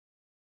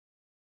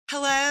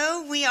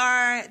Hello, we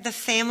are the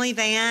Family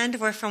Band.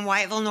 We're from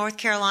Whiteville, North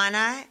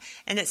Carolina,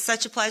 and it's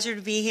such a pleasure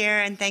to be here,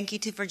 and thank you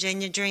to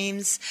Virginia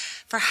Dreams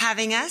for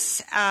having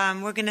us.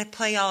 We're going to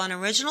play y'all an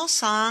original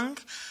song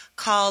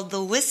called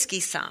the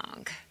Whisky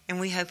Song, and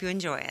we hope you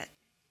enjoy it.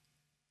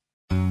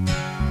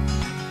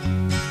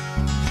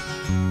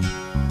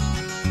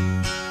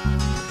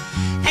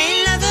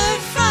 Another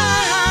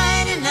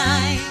Friday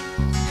night,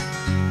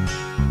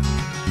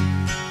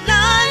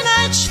 not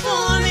much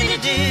for me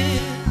to do.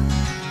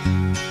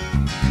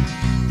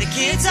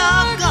 Kids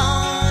are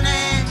gone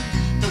and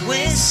the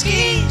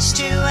whiskey's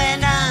too,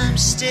 and I'm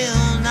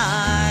still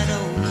not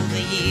over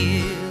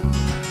you.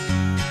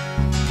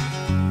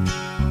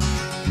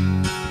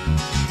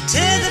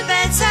 To the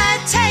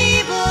bedside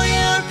table,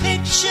 your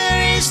picture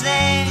is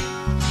there,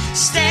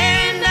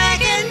 staring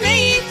back at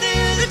me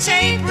through the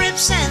tape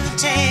rips and the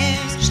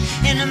tears,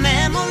 in a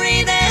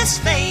memory that's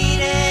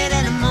faded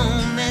and a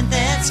moment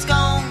that's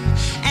gone,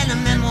 and a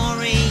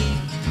memory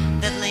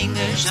that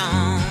lingers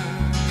on.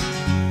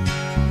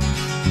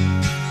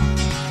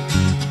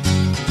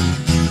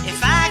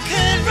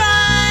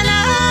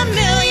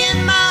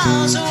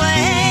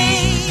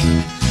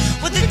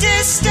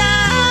 Distance,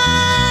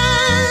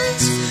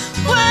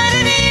 what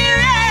an erase.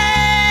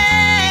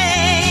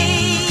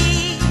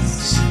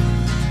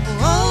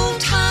 Oh,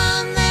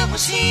 time that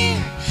was here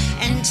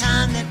and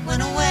time that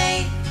went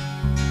away.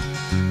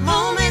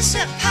 Moments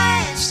that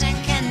passed and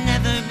can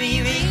never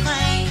be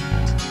reclaimed.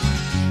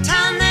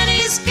 Time that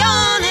is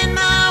gone and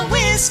my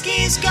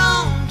whiskey's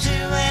gone too,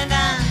 and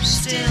I'm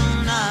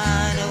still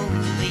not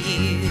over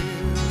you.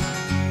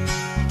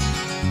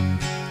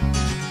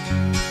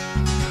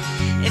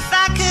 If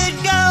I could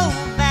go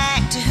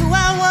back to who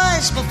I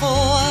was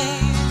before,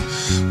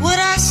 would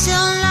I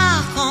still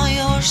knock on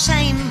your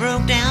same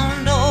broke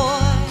down door?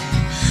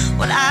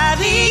 Would I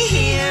be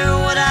here?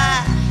 Would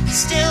I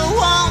still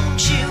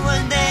want you?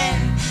 Would there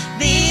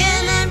be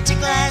an empty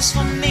glass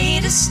for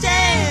me to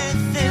stare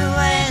through?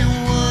 And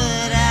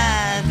would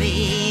I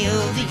be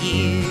over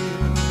you?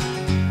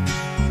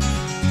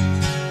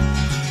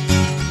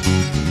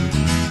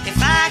 If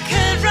I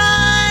could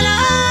run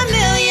a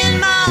million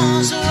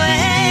miles away,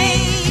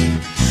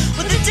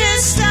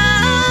 distance,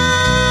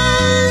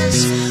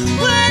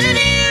 what an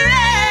erase.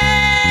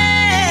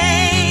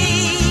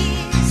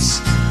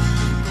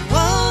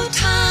 Oh,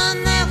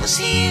 time that was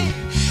here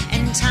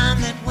and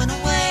time that went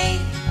away.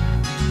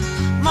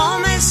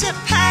 Moments that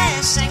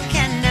pass and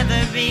can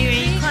never be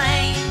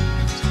reclaimed.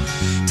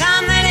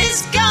 Time that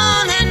is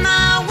gone and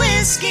my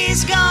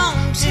whiskey's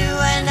gone too,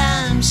 and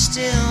I'm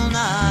still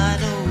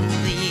not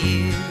over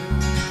you.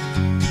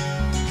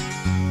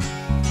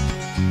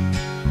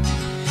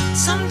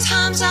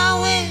 Sometimes I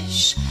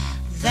wish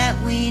that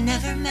we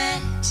never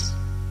met.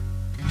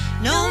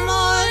 No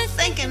more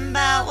thinking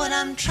about what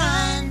I'm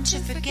trying to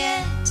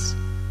forget.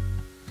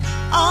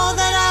 All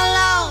that I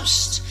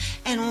lost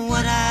and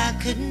what I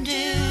couldn't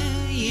do.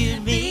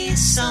 You'd be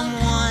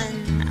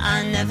someone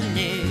I never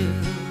knew,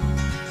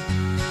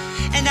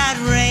 and I'd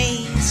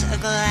raise a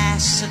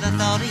glass to the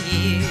thought of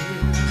you.